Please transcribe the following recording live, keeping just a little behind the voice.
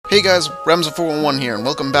Hey guys, Ramza411 here, and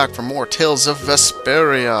welcome back for more Tales of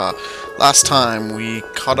Vesperia. Last time we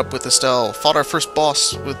caught up with Estelle, fought our first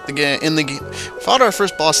boss with the game in the game,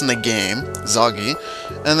 Zoggy,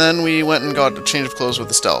 and then we went and got a change of clothes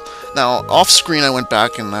with Estelle. Now, off screen I went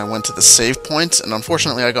back and I went to the save points, and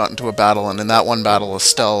unfortunately I got into a battle, and in that one battle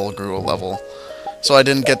Estelle grew a level. So I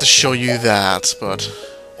didn't get to show you that, but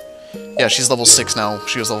yeah, she's level 6 now.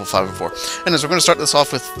 She was level 5 before. Anyways, we're going to start this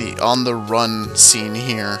off with the on-the-run scene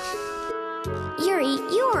here. Yuri,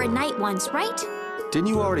 you were a knight once, right? Didn't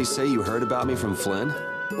you already say you heard about me from Flynn?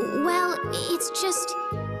 Well, it's just...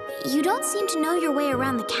 you don't seem to know your way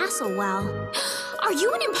around the castle well. Are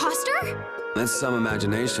you an imposter? That's some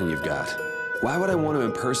imagination you've got. Why would I want to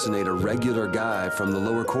impersonate a regular guy from the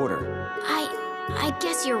lower quarter? I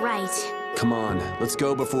guess you're right. Come on, let's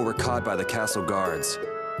go before we're caught by the castle guards.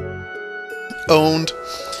 Owned.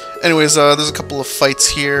 Anyways, there's a couple of fights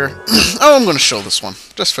here. Oh, I'm going to show this one,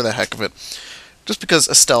 just for the heck of it. Just because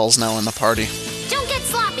Estelle's now in the party. Don't get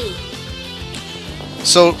sloppy!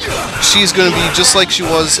 So, she's going to be just like she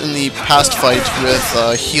was in the past fight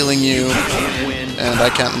with healing you. And I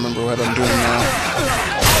can't remember what I'm doing now.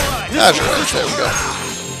 Azure Edge, there we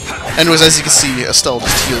go. Anyways, as you can see, Estelle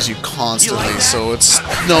just heals you constantly, so it's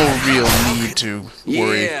no real need to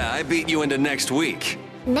worry. Yeah, I beat you into next week.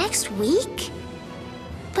 Next week?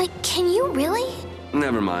 But can you really?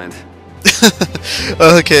 Never mind.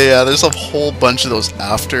 Okay, yeah, there's a whole bunch of those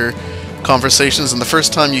after conversations, and the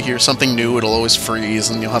first time you hear something new, it'll always freeze,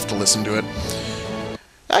 and you'll have to listen to it.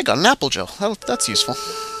 I got an apple gel. That's useful.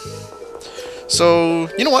 So,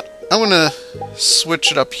 you know what? I'm going to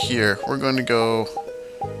switch it up here. We're going to go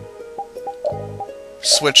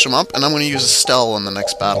switch them up, and I'm going to use Estelle in the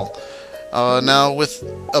next battle. Now, with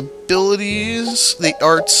abilities, the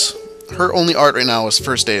arts, her only art right now is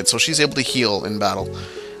first aid, so she's able to heal in battle.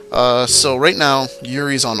 So right now,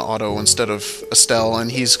 Yuri's on auto instead of Estelle,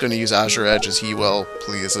 and he's going to use Azure Edge as he well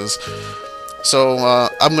pleases. So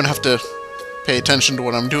I'm going to have to pay attention to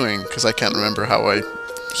what I'm doing, because I can't remember how I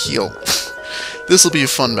heal. This will be a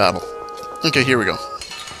fun battle. Okay, here we go.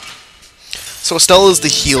 So Estelle is the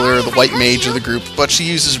healer, the white mage of the group, but she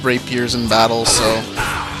uses rapiers in battle, so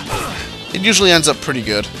it usually ends up pretty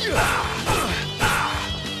good.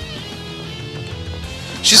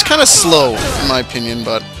 She's kind of slow, in my opinion,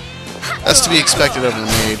 but that's to be expected of a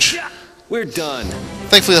mage. We're done.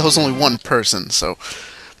 Thankfully, that was only one person, so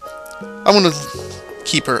I'm going to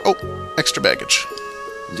keep her... Oh, extra baggage.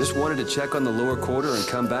 Just wanted to check on the lower quarter and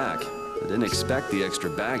come back. I didn't expect the extra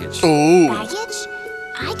baggage. Oh. Baggage?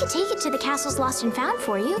 I could take it to the castle's lost and found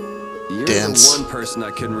for you. You're Dance. the one person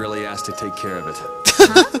I couldn't really ask to take care of it.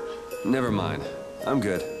 Huh? Never mind. I'm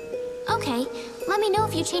good. Okay, let me know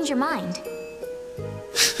if you change your mind.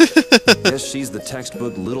 Guess she's the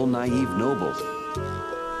textbook little naive noble.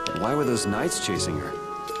 Why were those knights chasing her?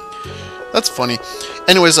 That's funny.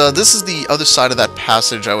 Anyways, this is the other side of that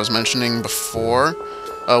passage I was mentioning before,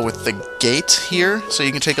 with the gate here. So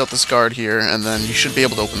you can take out this guard here, and then you should be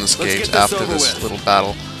able to open this gate after this little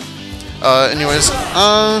battle. Anyways,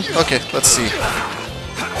 okay, let's see.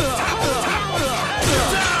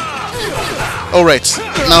 Oh, right.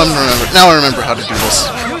 Now I remember how to do this.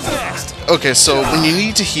 Okay, so when you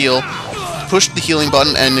need to heal, push the healing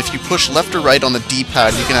button, and if you push left or right on the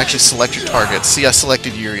D-pad, you can actually select your targets. See, I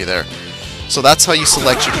selected Yuri there. So that's how you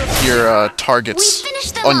select your targets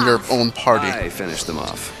on your own party. I finished them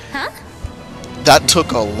off. Huh? That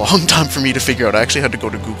took a long time for me to figure out. I actually had to go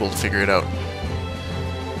to Google to figure it out.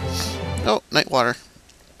 Oh, night water.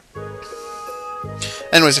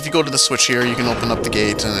 Anyways, if you go to the switch here, you can open up the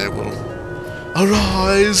gate, and it will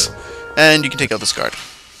arise, and you can take out this guard.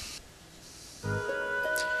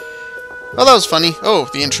 Oh, that was funny. Oh,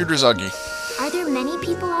 the intruder Zoggy. Are there many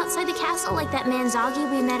people outside the castle like that man Zoggy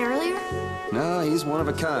we met earlier? No, he's one of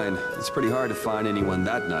a kind. It's pretty hard to find anyone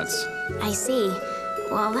that nuts. I see.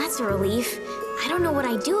 Well, that's a relief. I don't know what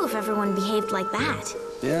I'd do if everyone behaved like that.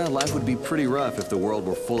 Yeah, life would be pretty rough if the world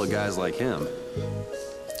were full of guys like him.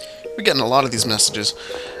 We're getting a lot of these messages.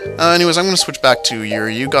 Anyways, I'm going to switch back to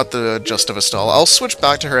Yuri. You got the gist of Estelle. I'll switch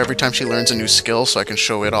back to her every time she learns a new skill so I can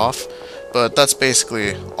show it off. But that's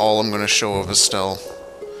basically all I'm going to show of Estelle.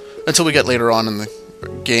 Until we get later on in the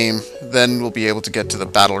game, then we'll be able to get to the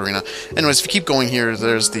battle arena. Anyways, if you keep going here,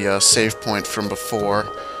 there's the save point from before.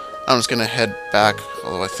 I'm just going to head back,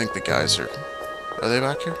 although I think the guys are... Are they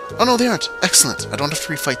back here? Oh no, they aren't. Excellent. I don't have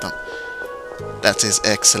to refight them. That is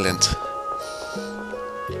excellent.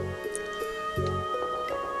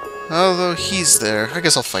 Although he's there, I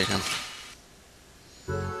guess I'll fight him.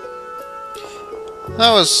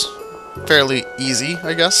 That was fairly easy,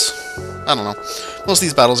 I guess. I don't know. Most of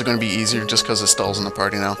these battles are going to be easier just because Estelle's in the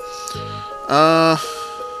party now.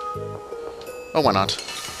 Oh, why not?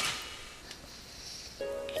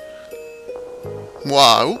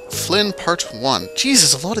 Wow, Flynn Part 1.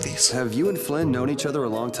 Jesus, a lot of these. Have you and Flynn known each other a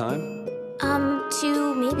long time?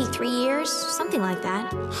 2, maybe 3 years, something like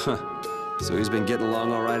that. So he's been getting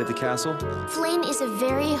along all right at the castle? Flynn is a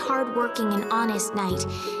very hard-working and honest knight.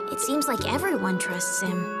 It seems like everyone trusts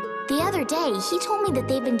him. The other day, he told me that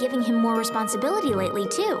they've been giving him more responsibility lately,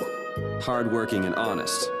 too. Hardworking and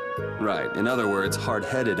honest. Right, in other words,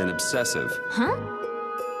 hard-headed and obsessive. Huh?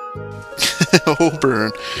 Oh,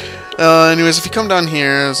 burn. Anyways, if you come down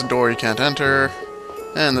here, there's a door you can't enter.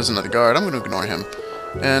 And there's another guard. I'm going to ignore him.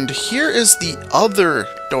 And here is the other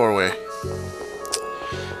doorway.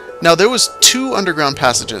 Now, there was 2 underground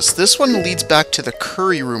passages. This one leads back to the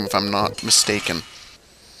curry room, if I'm not mistaken.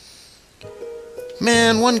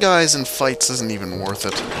 Man, one guy's in fights isn't even worth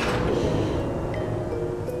it.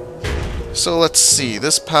 So let's see.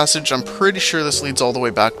 This passage, I'm pretty sure this leads all the way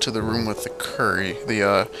back to the room with the curry.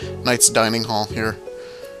 The knight's dining hall here.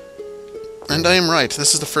 And I am right.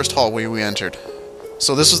 This is the first hallway we entered.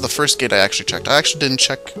 So this was the first gate I actually checked. I actually didn't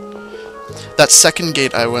check... That second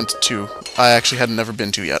gate I went to, I actually had never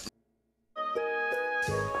been to yet.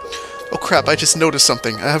 Oh crap, I just noticed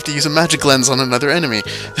something. I have to use a magic lens on another enemy.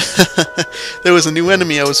 There was a new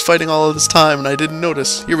enemy I was fighting all of this time and I didn't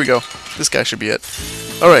notice. Here we go. This guy should be it.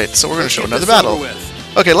 Alright, so we're going to show another battle.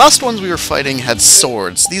 Okay, last ones we were fighting had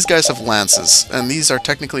swords. These guys have lances. And these are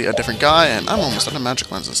technically a different guy, and I'm almost out of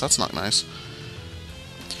magic lenses. That's not nice.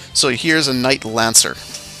 So here's a knight lancer.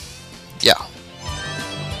 Yeah.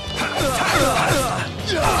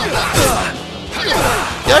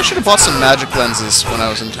 Yeah, I should have bought some magic lenses when I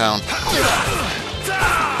was in town.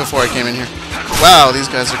 Before I came in here. Wow, these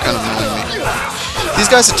guys are kind of annoying me. These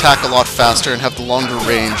guys attack a lot faster and have the longer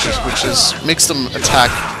range, which makes them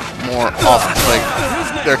attack more often. Like,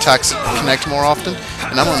 their attacks connect more often.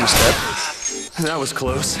 And I'm almost dead. That was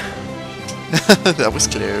close. That was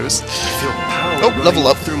close. Oh, level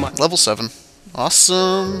up. Level 7.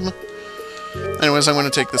 Awesome. Anyways, I'm going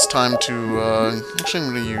to take this time to, actually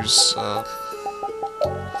I'm going to use, what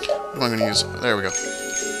am I going to use? There we go.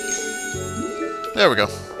 There we go.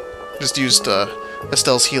 Just used,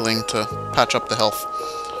 Estelle's healing to patch up the health.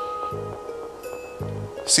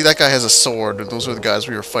 See, that guy has a sword, and those are the guys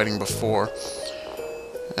we were fighting before.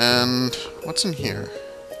 And what's in here?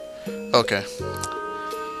 Okay.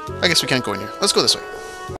 I guess we can't go in here. Let's go this way.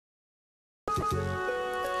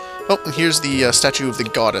 Oh, and here's the statue of the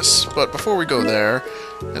goddess. But before we go there,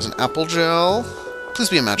 there's an apple gel. Please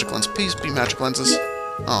be a magic lens. Please be magic lenses.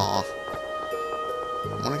 Aww. I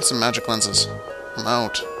want to get some magic lenses. I'm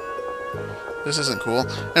out. This isn't cool.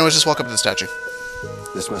 Anyways, just walk up to the statue.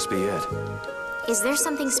 This must be it. Is there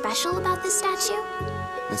something special about this statue?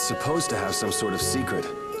 It's supposed to have some sort of secret.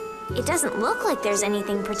 It doesn't look like there's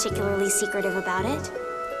anything particularly secretive about it.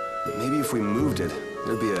 Maybe if we moved it,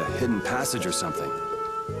 there'd be a hidden passage or something.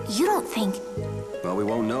 You don't think... Well, we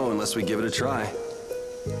won't know unless we give it a try.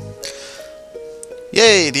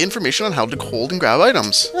 Yay! The information on how to hold and grab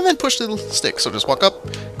items. And then push the little stick. So just walk up,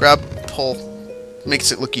 grab, pull.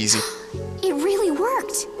 Makes it look easy. It really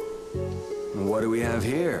worked! What do we have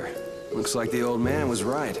here? Looks like the old man was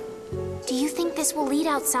right. Do you think this will lead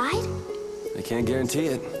outside? I can't guarantee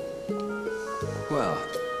it. Well,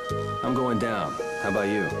 I'm going down. How about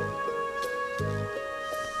you?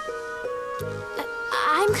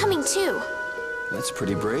 I'm coming too. That's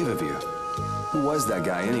pretty brave of you. Who was that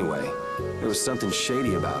guy anyway? There was something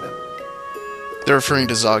shady about him. They're referring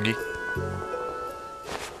to Zoggy.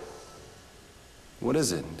 What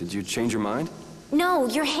is it? Did you change your mind? No,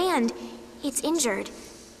 your hand. It's injured.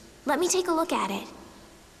 Let me take a look at it.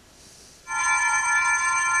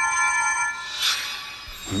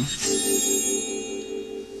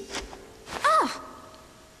 Ah!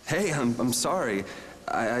 Hey, I'm sorry.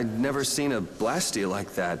 I'd never seen a blasteel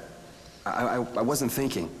like that. I wasn't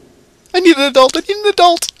thinking. I need an adult! I need an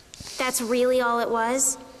adult! That's really all it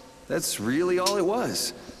was? That's really all it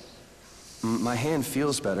was. My hand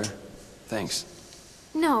feels better. Thanks.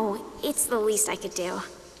 No, it's the least I could do.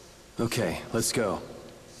 Okay, let's go.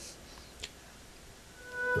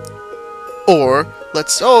 Or,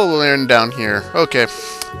 let's... Oh, we're down here. Okay.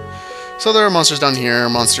 So there are monsters down here,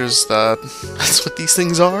 monsters that... That's what these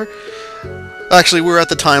things are? Actually, we're at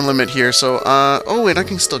the time limit here, so, oh wait, I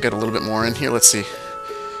can still get a little bit more in here, let's see.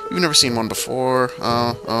 You've never seen one before,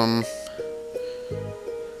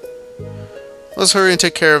 Let's hurry and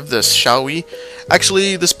take care of this, shall we?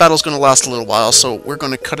 Actually, this battle's gonna last a little while, so we're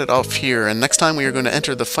gonna cut it off here, and next time we are gonna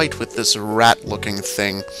enter the fight with this rat-looking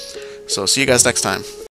thing. So, see you guys next time.